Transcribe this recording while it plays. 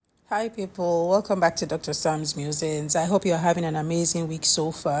Hi, people. Welcome back to Dr. Sam's Musings. I hope you're having an amazing week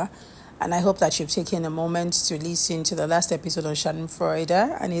so far. And I hope that you've taken a moment to listen to the last episode of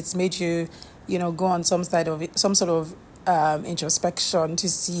Schadenfreude and it's made you, go on some sort of introspection to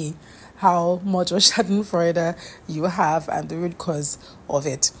see how much of Schadenfreude you have and the root cause of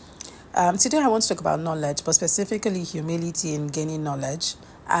it. Today I want to talk about knowledge, but specifically humility in gaining knowledge.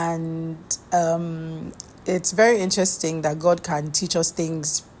 And it's very interesting that God can teach us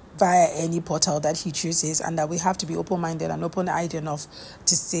things via any portal that he chooses, and that we have to be open-minded and open-eyed enough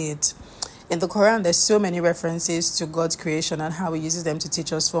to see it. In the Quran, there's so many references to God's creation and how he uses them to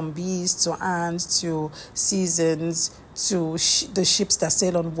teach us, from bees to ants to seasons to the ships that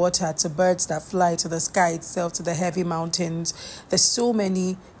sail on water, to birds that fly, to the sky itself, to the heavy mountains. There's so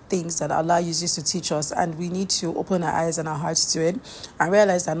many things that Allah uses to teach us, and we need to open our eyes and our hearts to it and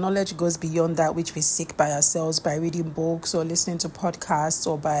realize that knowledge goes beyond that which we seek by ourselves, by reading books or listening to podcasts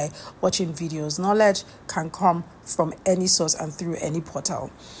or by watching videos. Knowledge can come from any source and through any portal.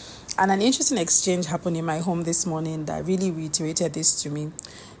 And an interesting exchange happened in my home this morning that really reiterated this to me.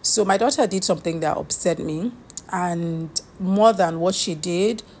 So my daughter did something that upset me, and more than what she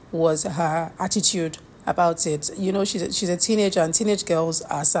did was her attitude about it. She's a teenager, and teenage girls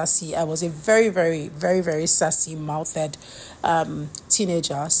are sassy. I was a very, very, very, very sassy mouthed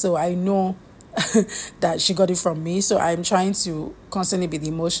teenager, so I know that she got it from me. So I'm trying to constantly be the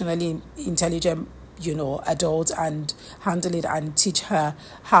emotionally intelligent adult and handle it and teach her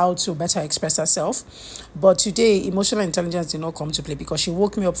how to better express herself. But today, emotional intelligence did not come to play because she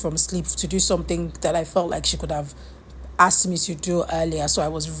woke me up from sleep to do something that I felt like she could have asked me to do earlier. So I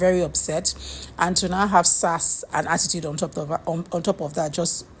was very upset, and to now have sass and attitude on top of that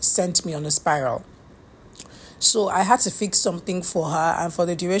just sent me on a spiral. So I had to fix something for her, and for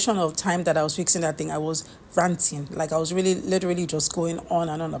the duration of time that I was fixing that thing, I was ranting. Like, I was really literally just going on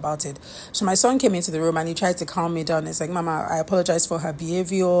and on about it. So my son came into the room and he tried to calm me down. It's like, Mama, I apologize for her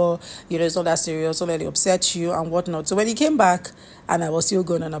behavior. It's not that serious. Don't let it upset you and whatnot. So when he came back and I was still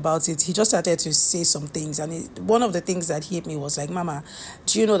going on about it, he just started to say some things. And one of the things that hit me was like, Mama,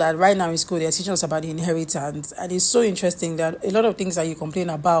 do you know that right now in school they're teaching us about the inheritance? And it's so interesting that a lot of things that you complain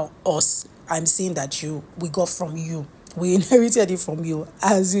about us, I'm seeing that we got from you. We inherited it from you,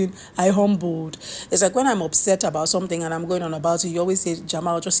 as in I humbled. It's like when I'm upset about something and I'm going on about it, you always say,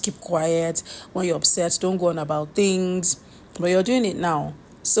 Jamal, just keep quiet. When you're upset, don't go on about things. But you're doing it now.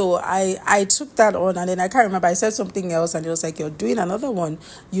 So I took that on, and then I can't remember, I said something else, and it was like, you're doing another one.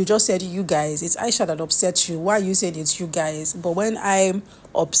 You just said you guys. It's Aisha that upset you. Why you said it's you guys? But when I'm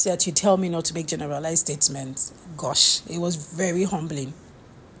upset, you tell me not to make generalized statements. Gosh, it was very humbling.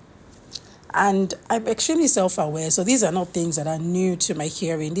 And I'm extremely self-aware. So these are not things that are new to my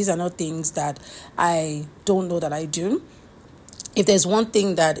hearing. These are not things that I don't know that I do. If there's one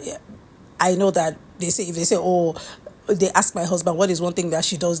thing that I know that they say, they ask my husband, what is one thing that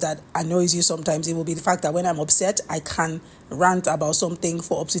she does that annoys you sometimes? It will be the fact that when I'm upset, I can rant about something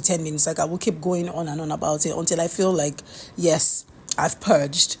for up to 10 minutes. Like, I will keep going on and on about it until I feel like, yes, I've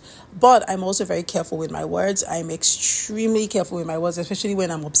purged. But I'm also very careful with my words. I'm extremely careful with my words, especially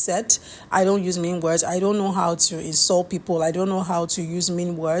when I'm upset. I don't use mean words. I don't know how to insult people. I don't know how to use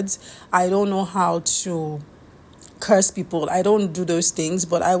mean words. I don't know how to curse people. I don't do those things,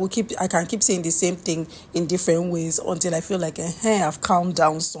 but I can keep saying the same thing in different ways until I feel like I've calmed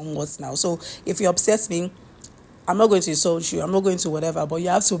down somewhat now. So if you upset me, I'm not going to insult you. I'm not going to whatever, but you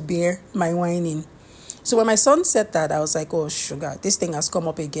have to bear my whining. So when my son said that, I was like, oh, sugar, this thing has come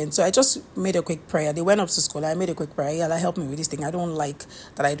up again. So I just made a quick prayer. They went up to school. I made a quick prayer. Yeah, help me with this thing. I don't like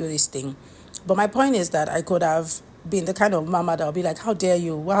that I do this thing. But my point is that I could have been the kind of mama that would be like, how dare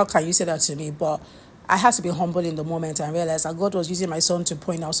you? Well, how can you say that to me? But I had to be humble in the moment and realize that God was using my son to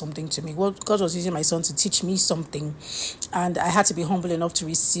point out something to me. God was using my son to teach me something. And I had to be humble enough to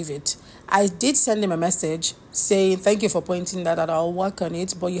receive it. I did send him a message saying, thank you for pointing that out. I'll work on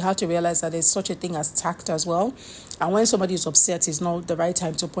it. But you have to realize that there's such a thing as tact as well. And when somebody is upset, it's not the right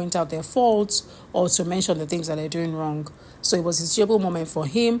time to point out their faults or to mention the things that they're doing wrong. So it was a teachable moment for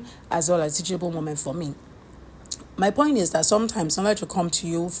him as well as a teachable moment for me. My point is that sometimes knowledge will come to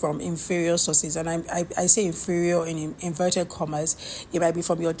you from inferior sources, and I say inferior in inverted commas. It might be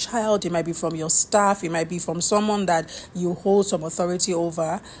from your child, it might be from your staff, it might be from someone that you hold some authority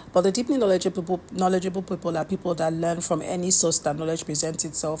over. But the deeply knowledgeable people are people that learn from any source that knowledge presents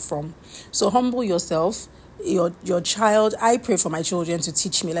itself from. So humble yourself, your child. I pray for my children to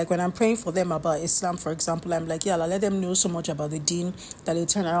teach me. Like when I'm praying for them about Islam, for example, I'm like, yeah, let them know so much about the deen that they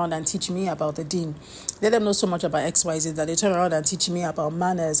turn around and teach me about the deen. Let them know so much about XYZ that they turn around and teach me about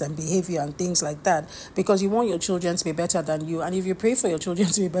manners and behavior and things like that. Because you want your children to be better than you. And if you pray for your children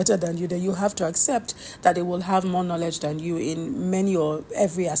to be better than you, then you have to accept that they will have more knowledge than you in many or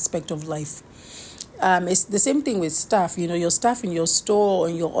every aspect of life. It's the same thing with staff. Your staff in your store or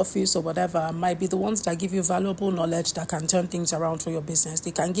in your office or whatever might be the ones that give you valuable knowledge that can turn things around for your business. They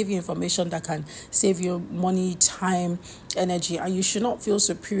can give you information that can save you money, time, energy, and you should not feel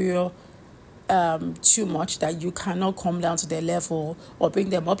superior too much that you cannot come down to their level or bring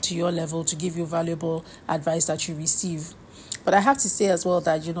them up to your level to give you valuable advice that you receive. But I have to say as well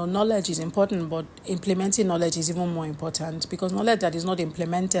that, knowledge is important, but implementing knowledge is even more important, because knowledge that is not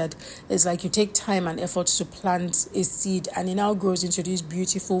implemented is like you take time and effort to plant a seed and it now grows into this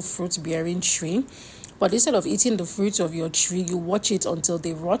beautiful fruit-bearing tree. But instead of eating the fruits of your tree, you watch it until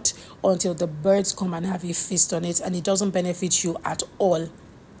they rot, or until the birds come and have a feast on it, and it doesn't benefit you at all.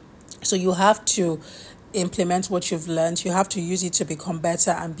 So you have to implement what you've learned. You have to use it to become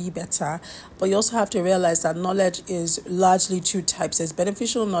better and be better. But you also have to realize that knowledge is largely two types. There's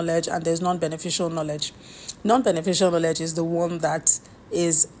beneficial knowledge and there's non-beneficial knowledge. Non-beneficial knowledge is the one that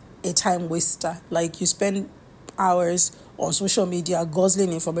is a time waster. Like you spend hours on social media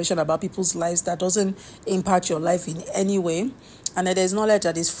guzzling information about people's lives that doesn't impact your life in any way. And then there's knowledge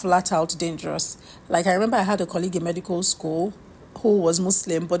that is flat out dangerous. Like I remember I had a colleague in medical school who was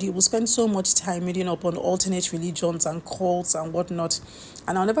Muslim, but he would spend so much time reading up on alternate religions and cults and whatnot.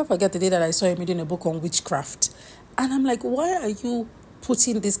 And I'll never forget the day that I saw him reading a book on witchcraft. And I'm like, why are you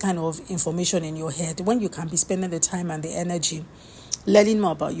putting this kind of information in your head when you can be spending the time and the energy learning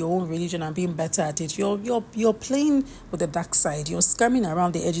more about your own religion and being better at it? You're playing with the dark side. You're skirming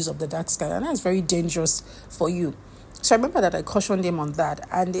around the edges of the dark side, and that's very dangerous for you. So I remember that I cautioned him on that.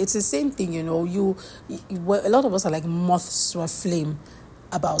 And it's the same thing, a lot of us are like moths to a flame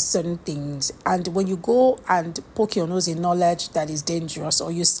about certain things. And when you go and poke your nose in knowledge that is dangerous,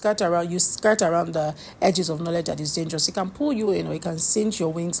 or you skirt around the edges of knowledge that is dangerous, it can pull you in, or it can singe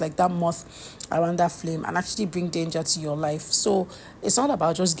your wings like that moth around that flame and actually bring danger to your life. So it's not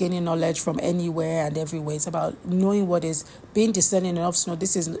about just gaining knowledge from anywhere and everywhere. It's about knowing what is, being discerning enough to know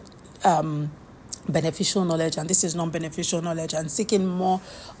this is beneficial knowledge and this is non-beneficial knowledge, and seeking more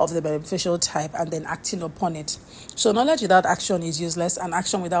of the beneficial type and then acting upon it. So knowledge without action is useless, and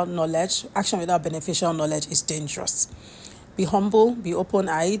action without beneficial knowledge is dangerous. Be humble, be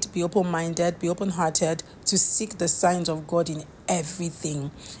open-eyed, be open-minded, be open-hearted to seek the signs of God in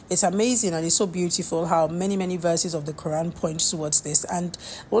everything. It's amazing and it's so beautiful how many, many verses of the Quran point towards this. And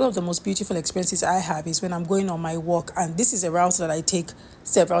one of the most beautiful experiences I have is when I'm going on my walk, and this is a route that I take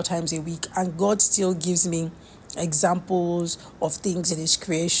several times a week, and God still gives me examples of things in His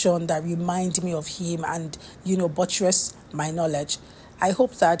creation that remind me of Him and, buttress my knowledge. I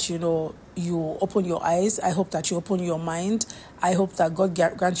hope that, you open your eyes. I hope that you open your mind. I hope that God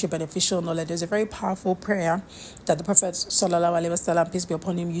grants you beneficial knowledge. There's a very powerful prayer that the Prophet sallallahu alaihi wasallam, peace be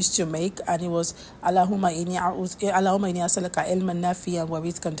upon him, used to make, and it was Allahumma inni as'aluka ilman nafi'an wa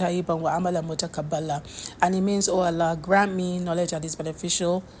rizqan tayyiban wa amalan mutakabbala. And it means, oh Allah, grant me knowledge that is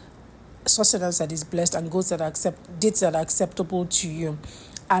beneficial, sustenance that is blessed, and deeds that are acceptable to you.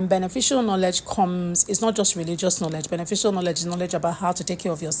 And beneficial knowledge it's not just religious knowledge. Beneficial knowledge is knowledge about how to take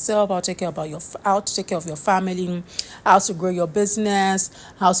care of yourself, how to take care of your family, how to grow your business,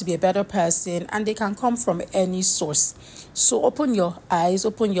 how to be a better person, and they can come from any source. So open your eyes,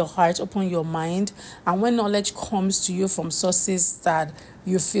 open your heart, open your mind, and when knowledge comes to you from sources that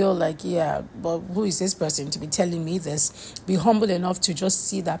you feel like, yeah, but who is this person to be telling me this? Be humble enough to just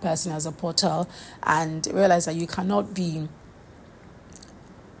see that person as a portal and realize that you cannot be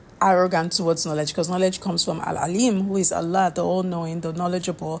arrogant towards knowledge, because knowledge comes from Al-Alim, who is Allah, the all-knowing, the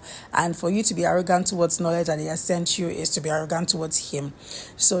knowledgeable. And for you to be arrogant towards knowledge that He has sent you is to be arrogant towards Him.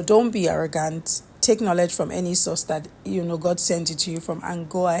 So don't be arrogant. Take knowledge from any source that God sent it to you from, and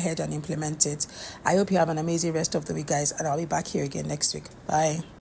go ahead and implement it. I hope you have an amazing rest of the week, guys, and I'll be back here again next week. Bye.